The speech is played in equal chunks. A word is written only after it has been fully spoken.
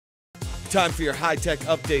Time for your high-tech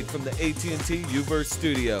update from the AT&T UVerse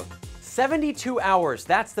studio. 72 hours,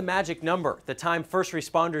 that's the magic number, the time first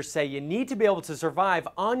responders say you need to be able to survive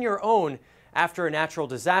on your own after a natural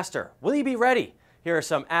disaster. Will you be ready? Here are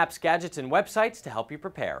some apps, gadgets, and websites to help you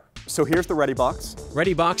prepare. So here's the Ready Box.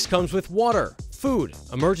 Ready Box comes with water, food,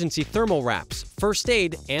 emergency thermal wraps, first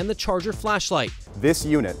aid, and the charger flashlight. This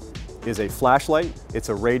unit is a flashlight, it's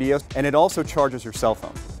a radio, and it also charges your cell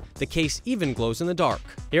phone. The case even glows in the dark.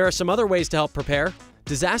 Here are some other ways to help prepare.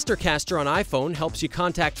 Disaster Caster on iPhone helps you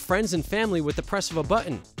contact friends and family with the press of a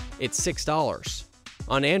button. It's $6.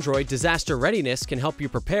 On Android, Disaster Readiness can help you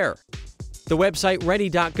prepare. The website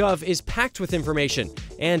ready.gov is packed with information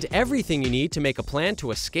and everything you need to make a plan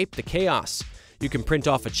to escape the chaos. You can print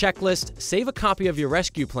off a checklist, save a copy of your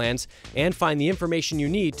rescue plans, and find the information you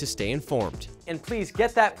need to stay informed. And please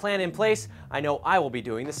get that plan in place. I know I will be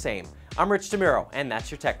doing the same. I'm Rich DeMiro, and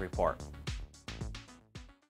that's your Tech Report.